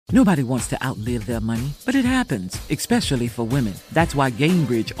Nobody wants to outlive their money, but it happens, especially for women. That's why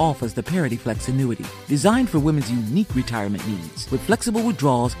Gainbridge offers the Parity Flex annuity, designed for women's unique retirement needs. With flexible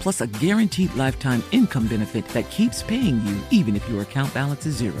withdrawals plus a guaranteed lifetime income benefit that keeps paying you even if your account balance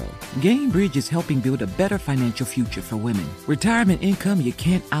is zero. Gainbridge is helping build a better financial future for women. Retirement income you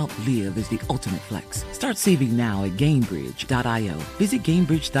can't outlive is the ultimate flex. Start saving now at Gainbridge.io. Visit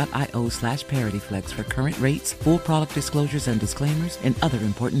Gainbridge.io/ParityFlex for current rates, full product disclosures and disclaimers, and other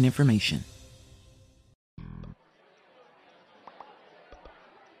important information.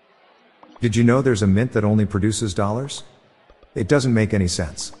 Did you know there's a mint that only produces dollars? It doesn't make any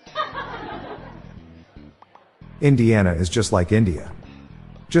sense. Indiana is just like India,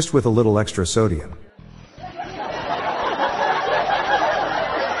 just with a little extra sodium.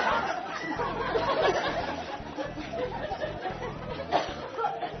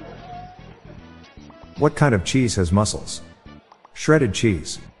 What kind of cheese has muscles? Shredded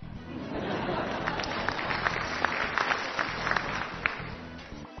cheese.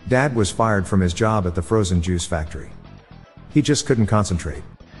 Dad was fired from his job at the frozen juice factory. He just couldn't concentrate.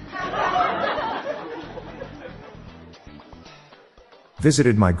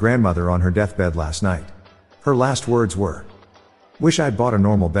 Visited my grandmother on her deathbed last night. Her last words were, "Wish I'd bought a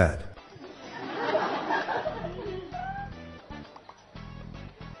normal bed."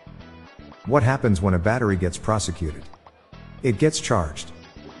 What happens when a battery gets prosecuted? It gets charged.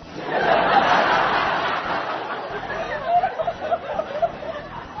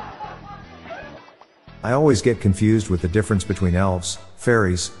 I always get confused with the difference between elves,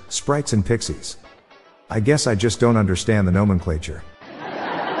 fairies, sprites and pixies. I guess I just don't understand the nomenclature.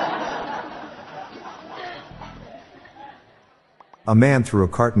 A man threw a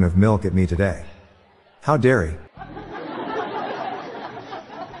carton of milk at me today. How dare he?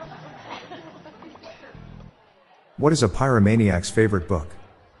 What is a pyromaniac's favorite book?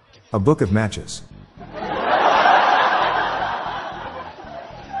 A book of matches.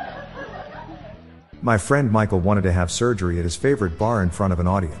 My friend Michael wanted to have surgery at his favorite bar in front of an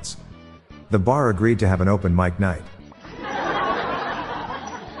audience. The bar agreed to have an open mic night.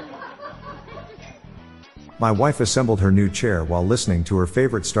 My wife assembled her new chair while listening to her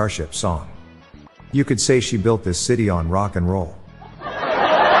favorite Starship song. You could say she built this city on rock and roll.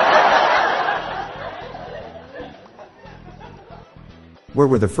 Where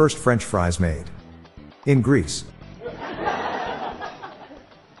were the first French fries made? In Greece.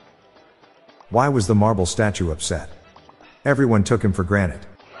 Why was the marble statue upset? Everyone took him for granted.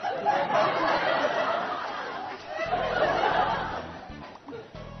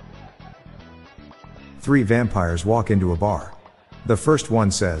 Three vampires walk into a bar. The first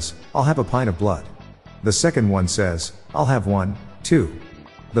one says, "I'll have a pint of blood." The second one says, "I'll have one, too."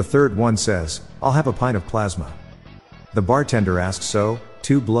 The third one says, "I'll have a pint of plasma." The bartender asks, "So,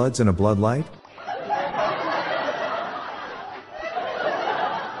 2 bloods and a blood light?"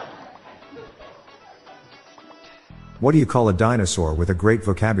 What do you call a dinosaur with a great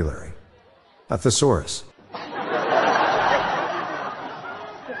vocabulary? A thesaurus.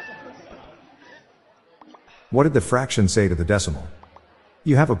 What did the fraction say to the decimal?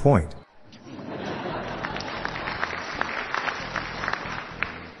 You have a point.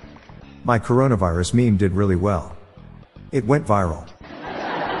 My coronavirus meme did really well. It went viral.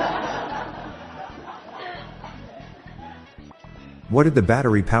 What did the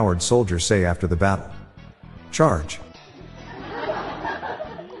battery-powered soldier say after the battle? Charge.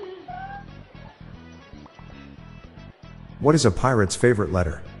 What is a pirate's favorite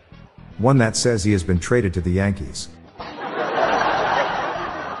letter? One that says he has been traded to the Yankees.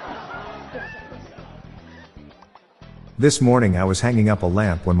 This morning I was hanging up a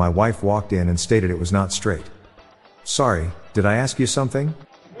lamp when my wife walked in and stated it was not straight. Sorry, did I ask you something?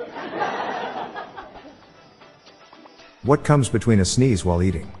 What comes between a sneeze while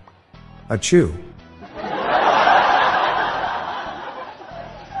eating? A chew.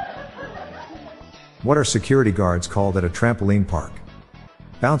 What are security guards called at a trampoline park?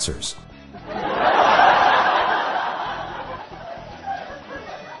 Bouncers.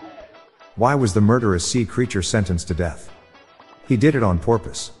 Why was the murderous sea creature sentenced to death? He did it on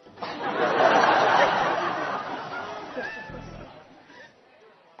purpose.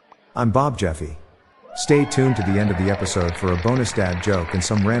 I'm Bob Jeffy. Stay tuned to the end of the episode for a bonus dad joke and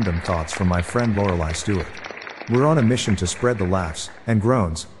some random thoughts from my friend Lorelei Stewart. We're on a mission to spread the laughs and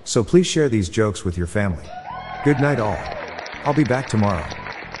groans, so please share these jokes with your family. Good night all. I'll be back tomorrow.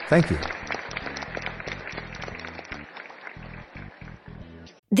 Thank you.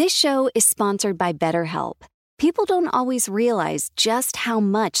 This show is sponsored by BetterHelp. People don't always realize just how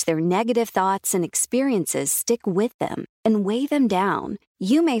much their negative thoughts and experiences stick with them and weigh them down.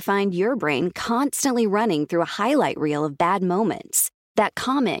 You may find your brain constantly running through a highlight reel of bad moments. That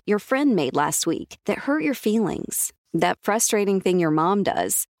comment your friend made last week that hurt your feelings. That frustrating thing your mom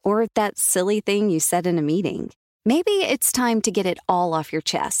does. Or that silly thing you said in a meeting. Maybe it's time to get it all off your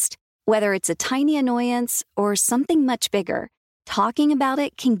chest. Whether it's a tiny annoyance or something much bigger, talking about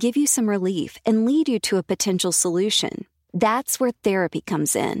it can give you some relief and lead you to a potential solution. That's where therapy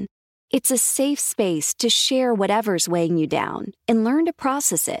comes in. It's a safe space to share whatever's weighing you down and learn to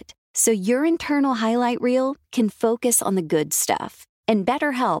process it so your internal highlight reel can focus on the good stuff. And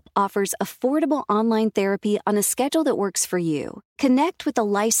BetterHelp offers affordable online therapy on a schedule that works for you. Connect with a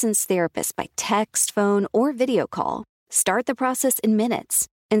licensed therapist by text, phone, or video call. Start the process in minutes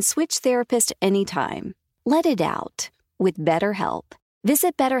and switch therapist anytime. Let it out with BetterHelp.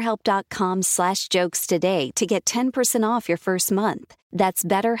 Visit BetterHelp.com/jokes today to get 10% off your first month. That's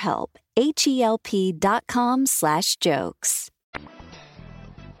BetterHelp, HELP.com/jokes.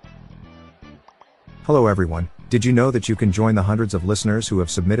 Hello everyone, did you know that you can join the hundreds of listeners who have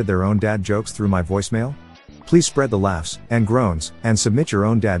submitted their own dad jokes through my voicemail? Please spread the laughs and groans and submit your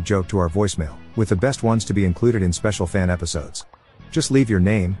own dad joke to our voicemail, with the best ones to be included in special fan episodes. Just leave your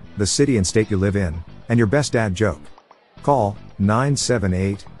name, the city and state you live in, and your best dad joke. Call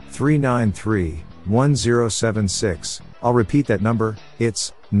 978-393-1076. I'll repeat that number,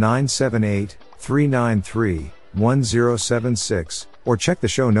 it's 978-393-1076, or check the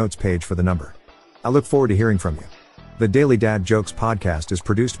show notes page for the number. I look forward to hearing from you. The Daily Dad Jokes podcast is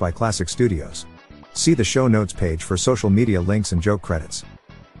produced by Classic Studios. See the show notes page for social media links and joke credits.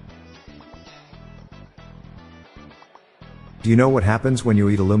 Do you know what happens when you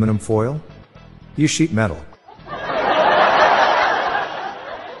eat aluminum foil? You sheet metal.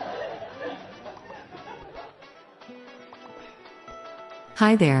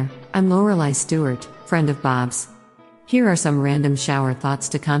 Hi there, I'm Lorelai Stewart, friend of Bob's. Here are some random shower thoughts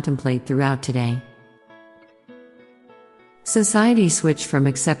to contemplate throughout today. Society switched from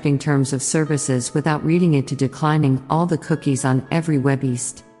accepting terms of services without reading it to declining all the cookies on every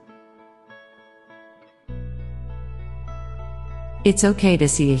Webbeast. It's okay to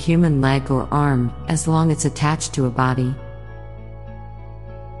see a human leg or arm, as long as it's attached to a body.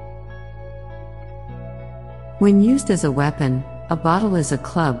 When used as a weapon, a bottle is a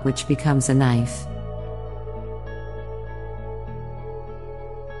club which becomes a knife.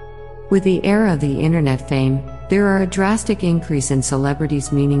 With the era of the internet fame, there are a drastic increase in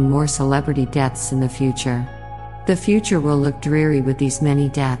celebrities, meaning more celebrity deaths in the future. The future will look dreary with these many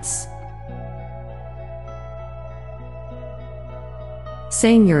deaths.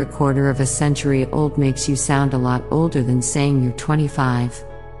 Saying you're a quarter of a century old makes you sound a lot older than saying you're 25.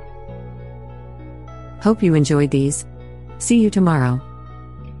 Hope you enjoyed these. See you tomorrow.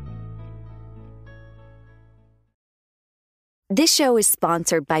 This show is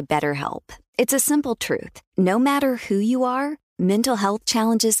sponsored by BetterHelp. It's a simple truth. No matter who you are, mental health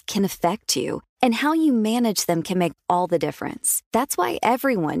challenges can affect you, and how you manage them can make all the difference. That's why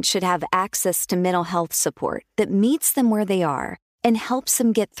everyone should have access to mental health support that meets them where they are and helps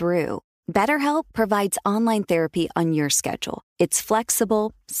them get through. BetterHelp provides online therapy on your schedule. It's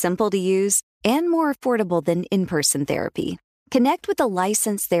flexible, simple to use, and more affordable than in-person therapy. Connect with a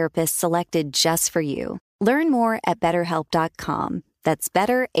licensed therapist selected just for you. Learn more at BetterHelp.com. That's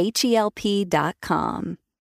BetterHelp.com.